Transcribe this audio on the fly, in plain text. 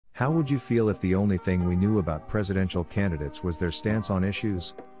How would you feel if the only thing we knew about presidential candidates was their stance on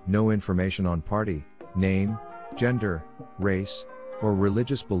issues? No information on party, name, gender, race, or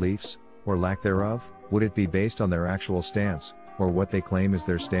religious beliefs, or lack thereof? Would it be based on their actual stance, or what they claim is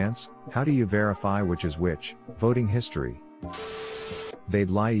their stance? How do you verify which is which? Voting history.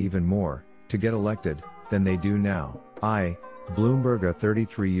 They'd lie even more, to get elected, than they do now. Bloomberg, a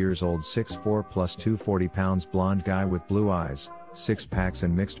 33 years old 6'4" plus 240 pounds blonde guy with blue eyes, 6 packs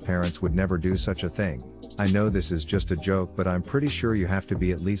and mixed parents would never do such a thing. I know this is just a joke, but I'm pretty sure you have to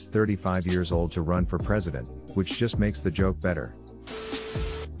be at least 35 years old to run for president, which just makes the joke better.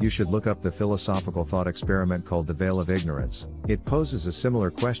 You should look up the philosophical thought experiment called The Veil of Ignorance. It poses a similar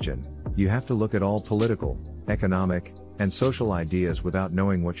question. You have to look at all political, economic, and social ideas without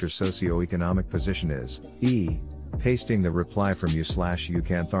knowing what your socio-economic position is. Pasting the reply from you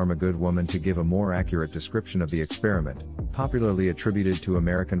can't harm a good woman to give a more accurate description of the experiment, popularly attributed to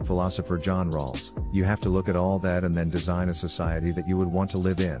American philosopher John Rawls. You have to look at all that and then design a society that you would want to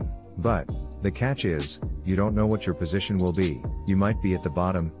live in. But the catch is, you don't know what your position will be. You might be at the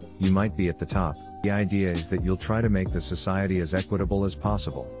bottom, you might be at the top. The idea is that you'll try to make the society as equitable as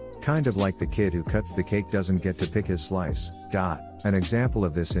possible. Kind of like the kid who cuts the cake doesn't get to pick his slice. An example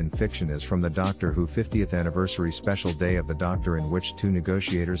of this in fiction is from the Doctor Who 50th Anniversary Special Day of the Doctor, in which 2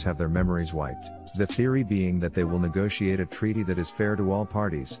 negotiators have their memories wiped. The theory being that they will negotiate a treaty that is fair to all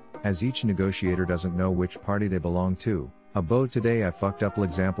parties, as each negotiator doesn't know which party they belong to. Today I fucked up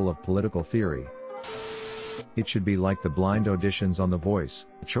example of political theory. It should be like the blind auditions on The Voice.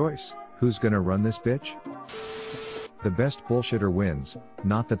 Choice. Who's gonna run this bitch? The best bullshitter wins,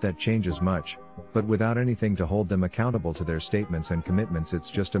 not that that changes much, but without anything to hold them accountable to their statements and commitments,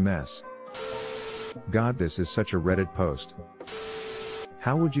 it's just a mess. God, this is such a Reddit post.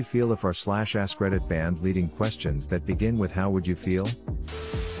 How would you feel if our /AskReddit banned leading questions that begin with how would you feel?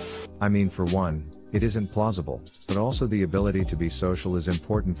 I mean, for one, it isn't plausible, but also the ability to be social is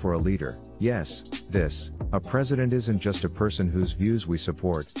important for a leader. Yes, a president isn't just a person whose views we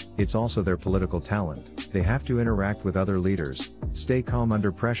support, it's also their political talent. They have to interact with other leaders, stay calm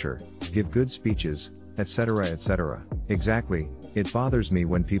under pressure, give good speeches, etc. etc. Exactly, it bothers me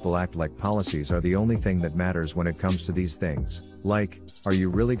when people act like policies are the only thing that matters when it comes to these things. Like, are you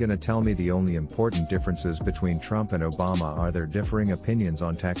really gonna tell me the only important differences between Trump and Obama are their differing opinions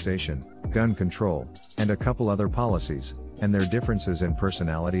on taxation, gun control, and a couple other policies, and their differences in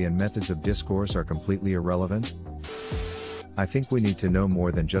personality and methods of discourse are completely irrelevant? I think we need to know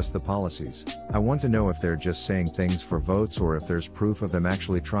more than just the policies. I want to know if they're just saying things for votes or if there's proof of them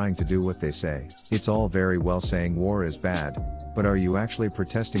actually trying to do what they say. It's all very well saying war is bad, but are you actually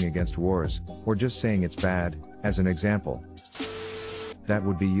protesting against wars, or just saying it's bad, as an example? That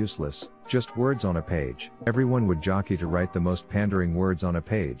would be useless, just words on a page. Everyone would jockey to write the most pandering words on a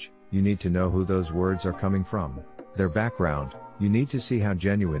page. You need to know who those words are coming from, their background. You need to see how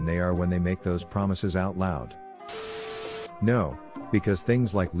genuine they are when they make those promises out loud. No, because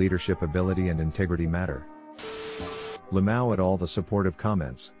things like leadership ability and integrity matter. Lamau at all the supportive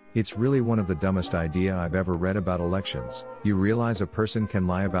comments. It's really one of the dumbest idea I've ever read about elections. You realize a person can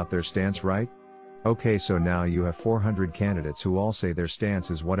lie about their stance, right? Okay, so now you have 400 candidates who all say their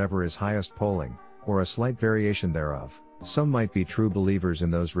stance is whatever is highest polling, or a slight variation thereof. Some might be true believers in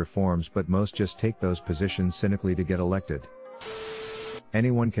those reforms, but most just take those positions cynically to get elected.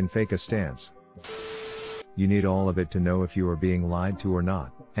 Anyone can fake a stance. You need all of it to know if you are being lied to or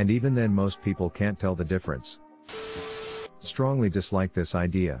not, and even then most people can't tell the difference. Strongly dislike this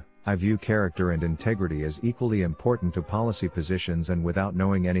idea. I view character and integrity as equally important to policy positions, and without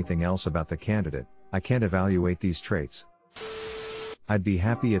knowing anything else about the candidate, I can't evaluate these traits. I'd be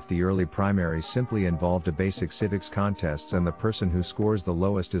happy if the early primaries simply involved a basic civics contest and the person who scores the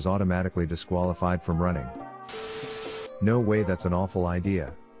lowest is automatically disqualified from running. No way, that's an awful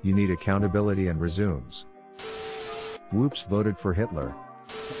idea. You need accountability and resumes. Whoops, voted for Hitler.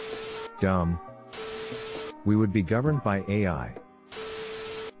 Dumb. We would be governed by AI.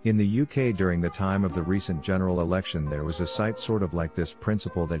 In the UK during the time of the recent general election, there was a site sort of like this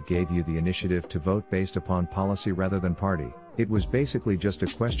principle that gave you the initiative to vote based upon policy rather than party. It was basically just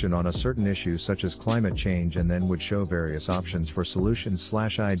a question on a certain issue such as climate change, and then would show various options for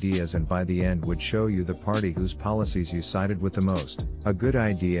solutions/ideas, and by the end would show you the party whose policies you sided with the most. A good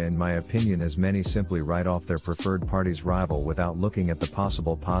idea in my opinion, as many simply write off their preferred party's rival without looking at the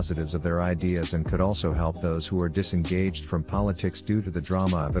possible positives of their ideas, and could also help those who are disengaged from politics due to the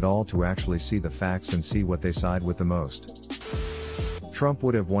drama of it all to actually see the facts and see what they side with the most. Trump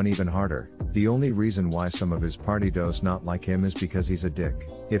would have won even harder. The only reason why some of his party does not like him is because he's a dick.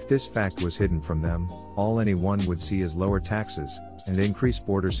 If this fact was hidden from them, all anyone would see is lower taxes, and increased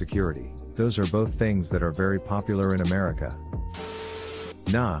border security. Those are both things that are very popular in America.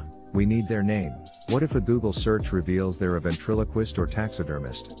 Nah, we need their name. What if a Google search reveals they're a ventriloquist or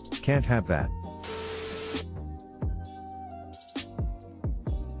taxidermist? Can't have that.